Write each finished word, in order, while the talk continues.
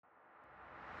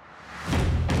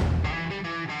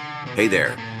Hey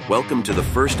there, welcome to the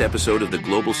first episode of the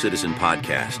Global Citizen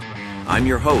Podcast. I'm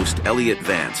your host, Elliot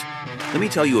Vance. Let me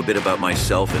tell you a bit about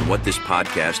myself and what this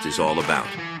podcast is all about.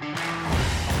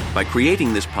 By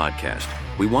creating this podcast,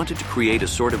 we wanted to create a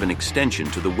sort of an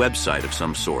extension to the website of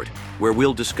some sort, where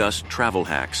we'll discuss travel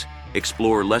hacks,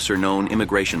 explore lesser-known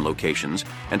immigration locations,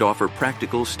 and offer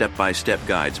practical step-by-step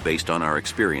guides based on our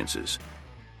experiences.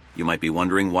 You might be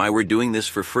wondering why we're doing this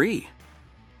for free.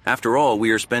 After all,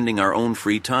 we are spending our own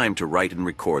free time to write and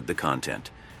record the content.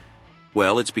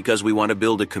 Well, it's because we want to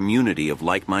build a community of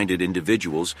like-minded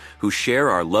individuals who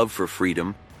share our love for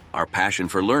freedom, our passion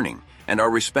for learning, and our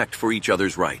respect for each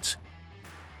other's rights.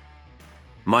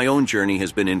 My own journey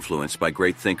has been influenced by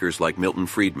great thinkers like Milton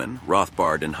Friedman,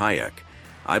 Rothbard, and Hayek.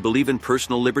 I believe in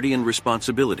personal liberty and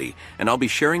responsibility, and I'll be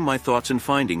sharing my thoughts and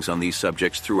findings on these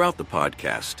subjects throughout the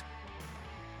podcast.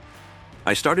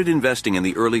 I started investing in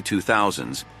the early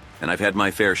 2000s, and I've had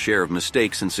my fair share of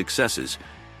mistakes and successes.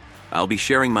 I'll be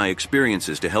sharing my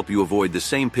experiences to help you avoid the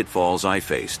same pitfalls I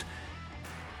faced.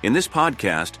 In this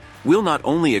podcast, we'll not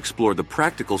only explore the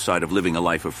practical side of living a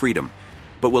life of freedom,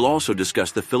 but we'll also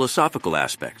discuss the philosophical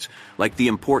aspects, like the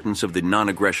importance of the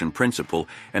non-aggression principle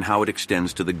and how it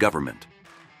extends to the government.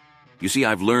 You see,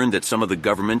 I've learned that some of the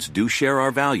governments do share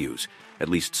our values, at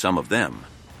least some of them.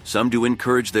 Some do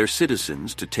encourage their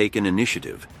citizens to take an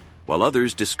initiative, while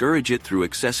others discourage it through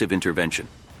excessive intervention.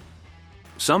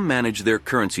 Some manage their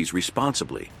currencies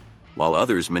responsibly, while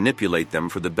others manipulate them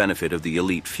for the benefit of the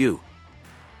elite few.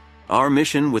 Our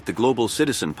mission with the Global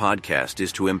Citizen Podcast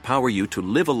is to empower you to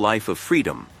live a life of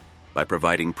freedom by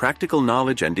providing practical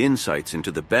knowledge and insights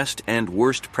into the best and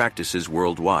worst practices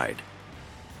worldwide.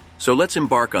 So let's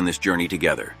embark on this journey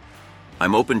together.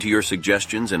 I'm open to your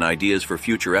suggestions and ideas for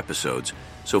future episodes,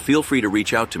 so feel free to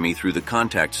reach out to me through the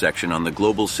contact section on the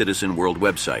Global Citizen World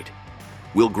website.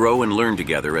 We'll grow and learn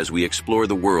together as we explore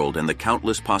the world and the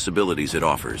countless possibilities it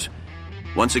offers.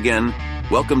 Once again,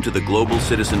 welcome to the Global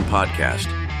Citizen Podcast,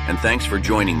 and thanks for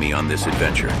joining me on this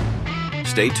adventure.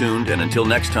 Stay tuned, and until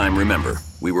next time, remember,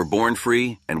 we were born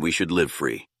free and we should live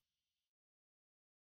free.